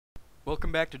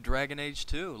Welcome back to Dragon Age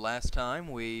 2. Last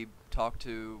time we talked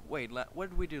to... Wait,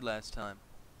 what did we do last time?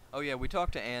 Oh yeah, we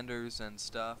talked to Anders and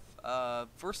stuff.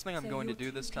 First thing I'm So going to you're do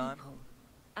two this time... people,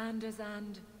 Anders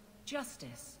and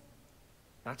Justice.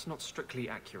 That's not strictly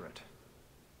accurate.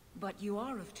 But you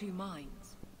are of two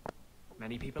minds.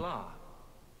 Many people are.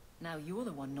 Now you're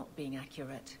the one not being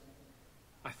accurate.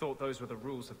 I thought those were the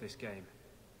rules of this game.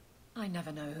 I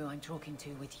never know who I'm talking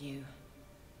to with you.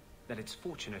 Then it's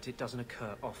fortunate it doesn't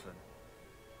occur often.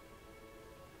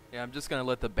 Yeah, I'm just gonna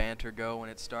let the banter go when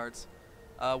it starts.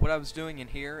 What I was doing in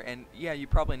here, and yeah, you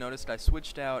probably noticed I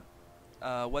switched out,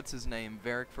 what's his name,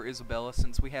 Varric for Isabella,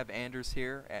 since we have Anders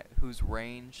here, who's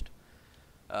ranged.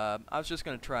 I was just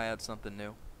gonna try out something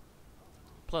new.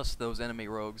 Plus, those enemy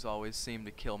rogues always seem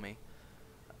to kill me.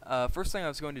 First thing I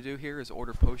was going to do here is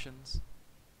order potions.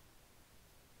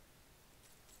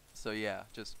 So yeah,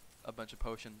 just a bunch of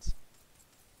potions.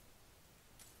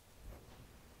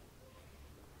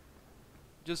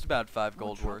 Just about 5 More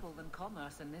gold worth. trouble than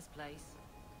commerce in this place.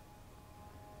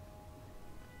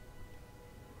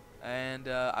 And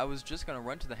I was just gonna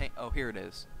run to the oh, here it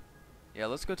is. Yeah,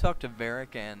 let's go talk to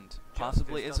Varric and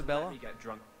possibly Justice doesn't Isabella. let me get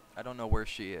drunk. I don't know where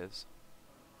she is.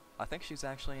 I think she's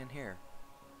actually in here.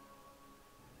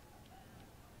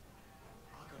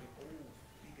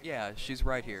 Yeah, she's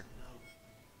right here.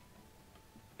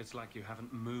 It's like you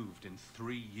haven't moved in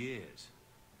 3 years.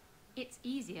 It's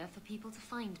easier for people to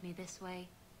find me this way.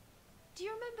 Do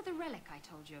you remember the relic I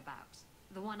told you about?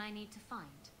 The one I need to find?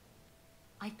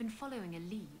 I've been following a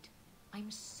lead. I'm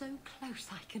so close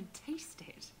I can taste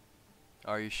it.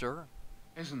 Are you sure?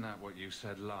 Isn't that what you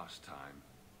said last time?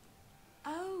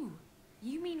 Oh,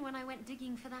 you mean when I went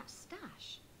digging for that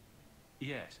stash?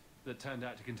 Yes, that turned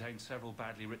out to contain several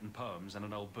badly written poems and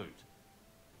an old boot.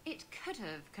 It could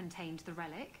have contained the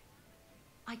relic.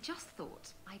 I just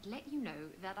thought I'd let you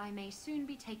know that I may soon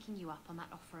be taking you up on that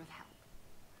offer of help.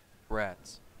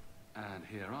 Rats. And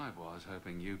here I was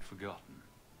hoping you'd forgotten.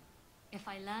 If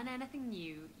I learn anything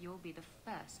new, you'll be the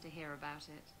first to hear about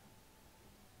it.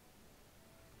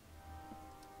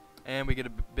 And we get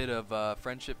a bit of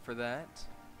friendship for that.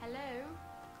 Hello?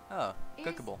 Oh,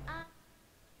 cookable.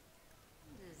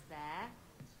 Anders there?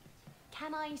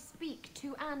 Can I speak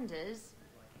to Anders?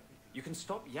 You can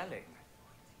stop yelling.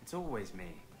 It's always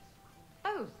me.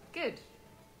 Oh, good.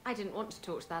 I didn't want to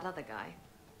talk to that other guy.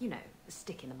 You know, the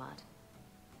stick in the mud.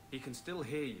 He can still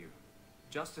hear you.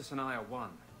 Justice and I are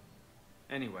one.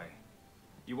 Anyway,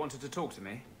 you wanted to talk to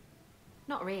me?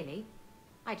 Not really.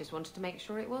 I just wanted to make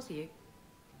sure it was you.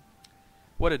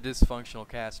 What a dysfunctional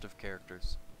cast of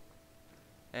characters.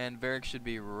 And Varric should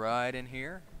be right in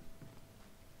here.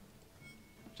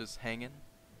 Just hanging.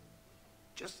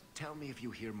 Just tell me if you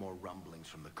hear more rumblings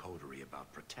from the coterie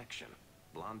about protection.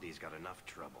 Blondie's got enough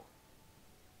trouble.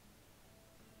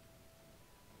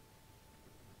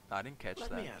 I didn't catch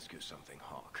that. Let me ask you something,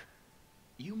 Hawk.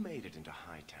 You made it into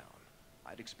Hightown.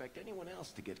 I'd expect anyone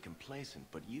else to get complacent,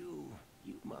 but you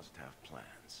must have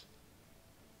plans.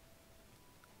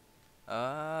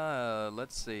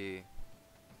 Let's see.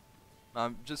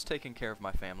 I'm just taking care of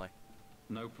my family.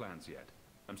 No plans yet.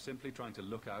 I'm simply trying to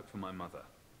look out for my mother.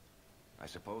 I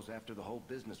suppose after the whole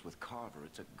business with Carver,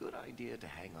 it's a good idea to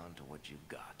hang on to what you've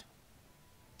got.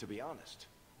 To be honest,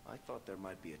 I thought there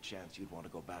might be a chance you'd want to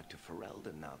go back to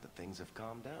Ferelden now that things have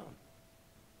calmed down.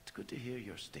 It's good to hear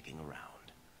you're sticking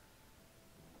around.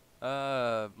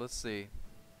 Let's see.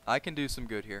 I can do some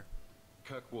good here.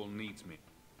 Kirkwall needs me.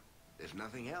 If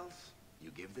nothing else,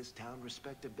 you give this town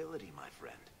respectability, my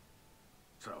friend.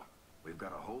 So, we've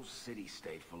got a whole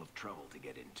city-state full of trouble to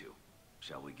get into.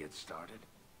 Shall we get started?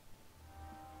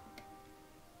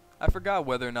 I forgot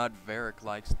whether or not Varric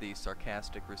likes the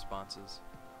sarcastic responses.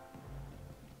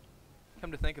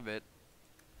 Come to think of it,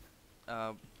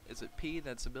 is it P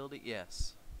that's ability?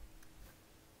 Yes.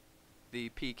 The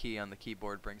P key on the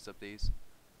keyboard brings up these.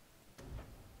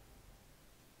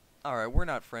 Alright, we're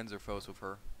not friends or foes with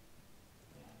her.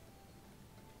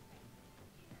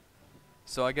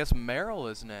 So I guess Meryl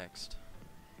is next.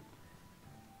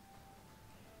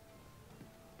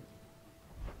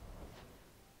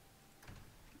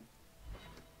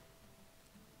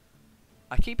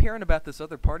 I keep hearing about this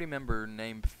other party member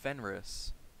named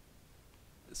Fenris.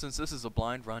 Since this is a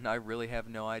blind run, I really have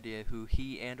no idea who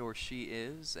he and or she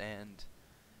is, and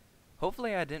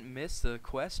hopefully I didn't miss the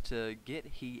quest to get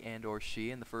he and or she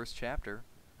in the first chapter.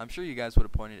 I'm sure you guys would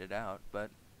have pointed it out,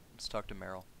 but let's talk to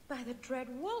Meryl. By the dread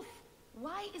wolf!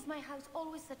 Why is my house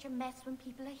always such a mess when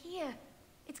people are here?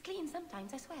 It's clean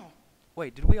sometimes, I swear.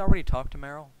 Wait, did we already talk to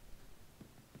Meryl?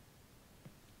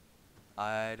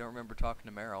 I don't remember talking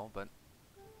to Meryl, but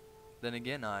then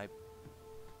again,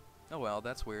 oh well,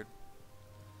 that's weird.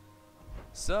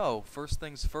 So, first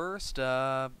things first,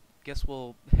 guess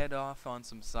we'll head off on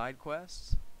some side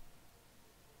quests.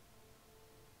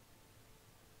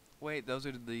 Wait, those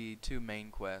are the two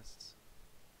main quests.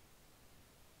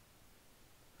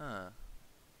 Huh.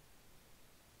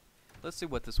 Let's see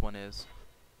what this one is.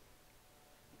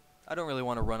 I don't really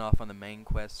want to run off on the main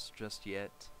quests just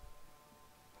yet.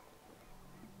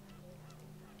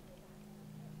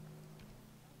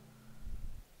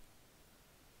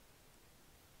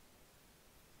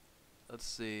 Let's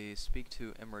see, speak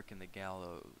to Emmerich in the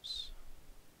gallows.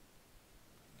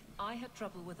 I had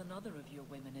trouble with another of your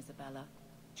women, Isabella.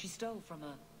 She stole from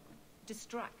a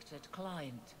distracted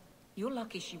client. You're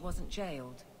lucky she wasn't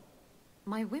jailed.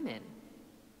 My women?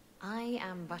 I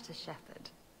am but a shepherd.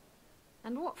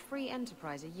 And what free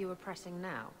enterprise are you oppressing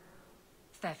now?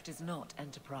 Theft is not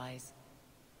enterprise.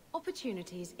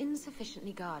 Opportunities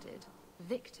insufficiently guarded,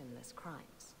 victimless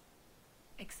crimes.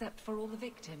 Except for all the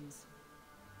victims.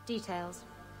 Details.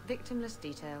 Victimless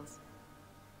details.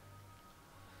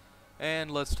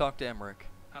 And let's talk to Emmerich.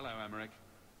 Hello, Emmerich.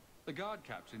 The guard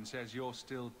captain says you're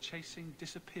still chasing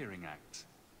disappearing acts.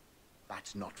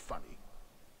 That's not funny.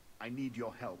 I need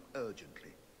your help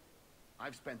urgently.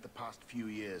 I've spent the past few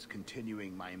years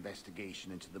continuing my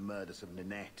investigation into the murders of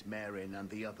Ninette, Marin, and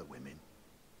the other women.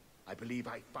 I believe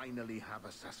I finally have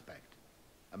a suspect.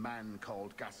 A man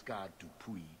called Gascard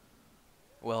Dupuis.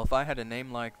 Well, if I had a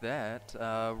name like that,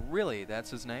 really,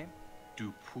 that's his name?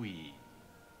 Dupuis.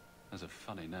 That's a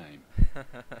funny name.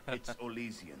 It's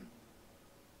Olesian.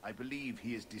 I believe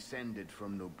he is descended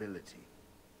from nobility.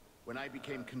 When I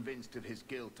became convinced of his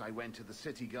guilt, I went to the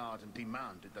city guard and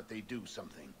demanded that they do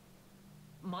something.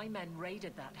 My men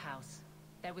raided that house.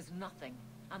 There was nothing,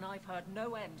 and I've heard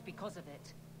no end because of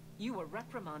it. You were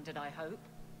reprimanded, I hope?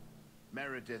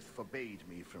 Meredith forbade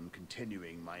me from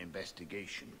continuing my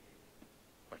investigation.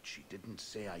 But she didn't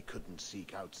say I couldn't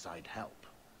seek outside help.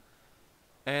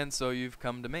 And so you've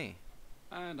come to me.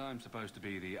 And I'm supposed to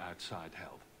be the outside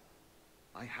help.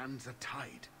 My hands are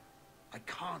tied. I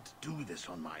can't do this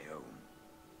on my own.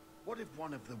 What if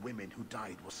one of the women who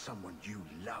died was someone you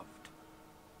loved?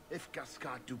 If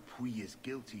Gascard Dupuis is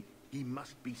guilty, he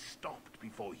must be stopped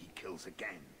before he kills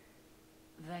again.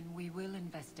 Then we will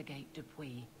investigate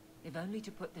Dupuis, if only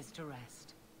to put this to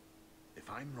rest. If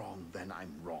I'm wrong, then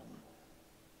I'm wrong.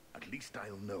 At least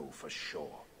I'll know for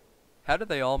sure. How did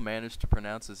they all manage to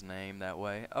pronounce his name that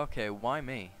way? Okay, why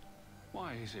me?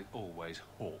 Why is it always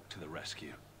Hawk to the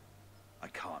rescue? I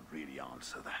can't really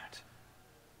answer that.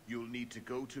 You'll need to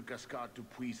go to Gascard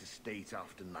Dupuis' estate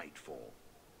after nightfall.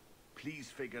 Please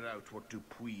figure out what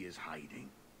Dupuis is hiding.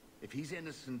 If he's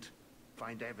innocent,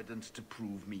 find evidence to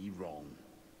prove me wrong.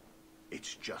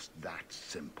 It's just that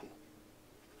simple.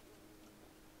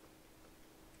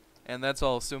 And that's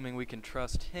all assuming we can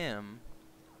trust him.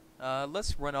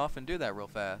 Let's run off and do that real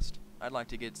fast. I'd like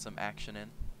to get some action in.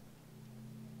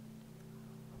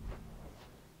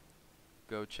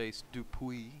 Go chase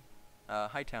Dupuis.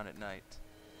 Hightown at night.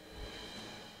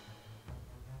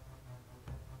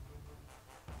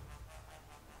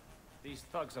 These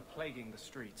thugs are plaguing the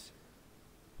streets.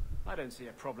 I don't see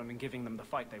a problem in giving them the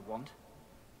fight they want.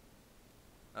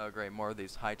 Oh great, more of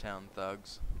these Hightown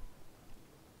thugs.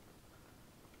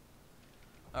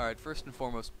 Alright, first and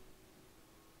foremost,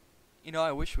 you know,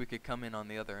 I wish we could come in on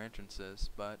the other entrances,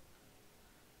 but...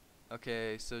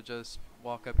 Okay, so just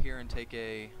walk up here and take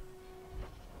a...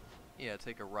 Yeah,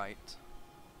 take a right.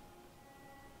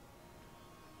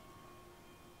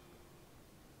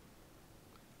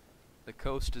 The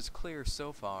coast is clear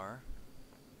so far.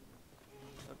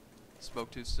 Oh, spoke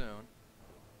too soon.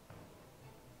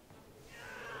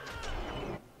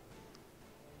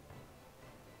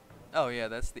 Oh yeah,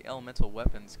 that's the elemental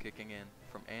weapons kicking in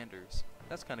from Anders.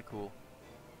 That's kind of cool.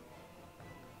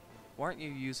 Why aren't you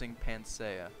using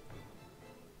Panacea?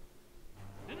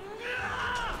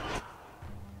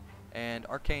 And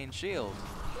Arcane Shield.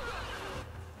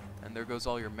 And there goes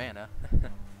all your mana.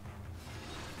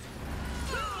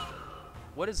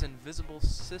 What is Invisible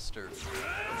Sister?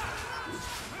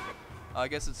 I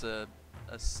guess it's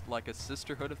like a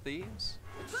Sisterhood of Thieves?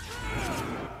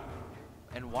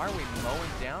 And why are we mowing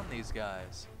down these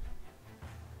guys?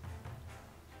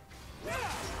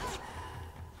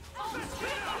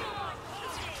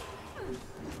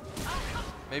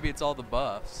 Maybe it's all the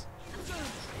buffs.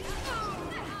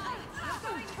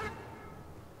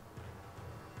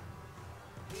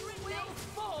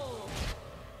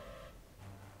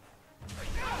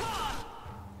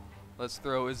 Let's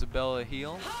throw Isabella a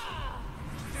heal.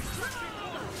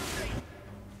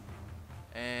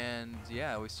 And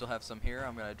yeah, we still have some here.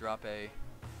 I'm gonna drop a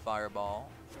fireball.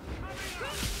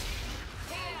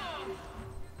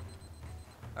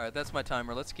 Alright, that's my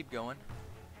timer. Let's keep going.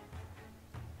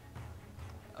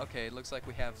 Okay, it looks like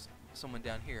we have someone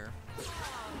down here.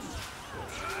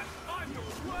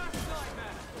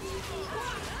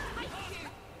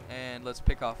 And let's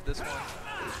pick off this one.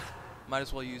 Might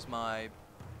as well use my...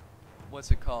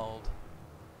 what's it called?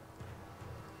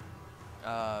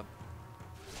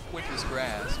 Winter's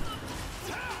Grasp.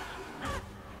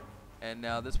 And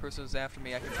now this person is after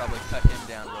me. I can probably cut him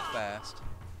down real fast.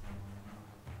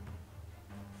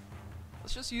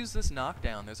 Let's just use this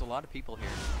knockdown. There's a lot of people here.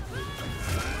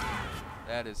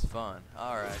 That is fun.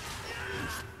 Alright.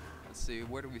 Let's see,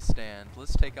 where do we stand?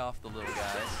 Let's take off the little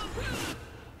guys.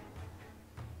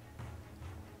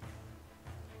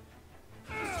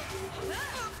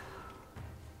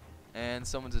 And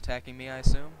someone's attacking me, I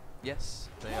assume? Yes,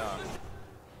 they are.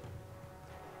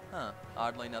 Huh.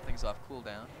 Oddly, nothing's off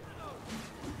cooldown.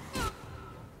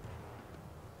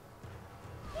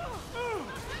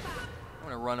 I'm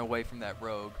gonna run away from that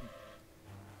rogue.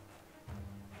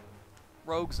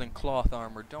 Rogues and cloth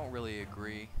armor don't really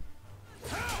agree.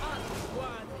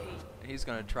 And he's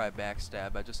gonna try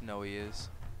backstab, I just know he is.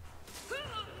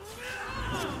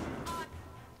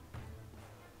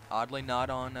 Oddly, not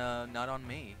on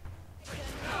me.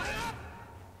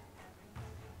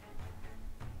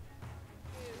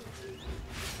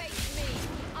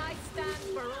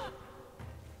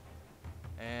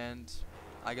 And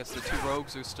I guess the two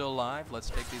rogues are still alive.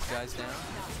 Let's take these guys down.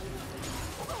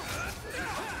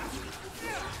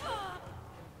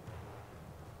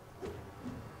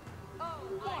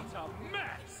 What a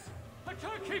mess! I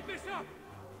can't keep this up!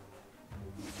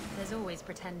 There's always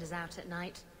pretenders out at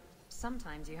night.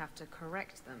 Sometimes you have to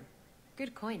correct them.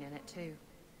 Good coin in it, too.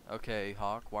 Okay,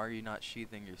 Hawk, why are you not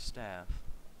sheathing your staff?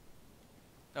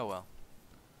 Oh well.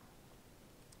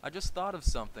 I just thought of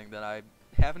something that I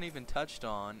haven't even touched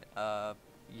on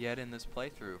yet in this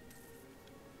playthrough.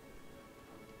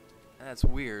 That's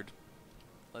weird.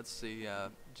 Let's see,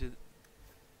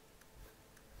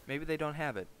 maybe they don't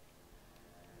have it.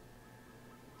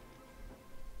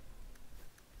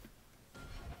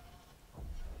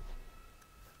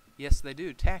 Yes, they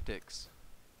do. Tactics.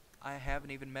 I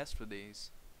haven't even messed with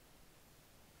these.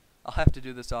 I'll have to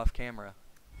do this off camera.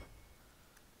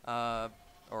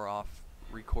 Or off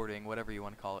recording, whatever you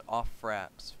want to call it. Off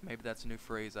fraps. Maybe that's a new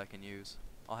phrase I can use.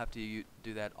 I'll have to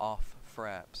do that off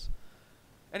fraps.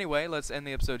 Anyway, let's end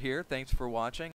the episode here. Thanks for watching.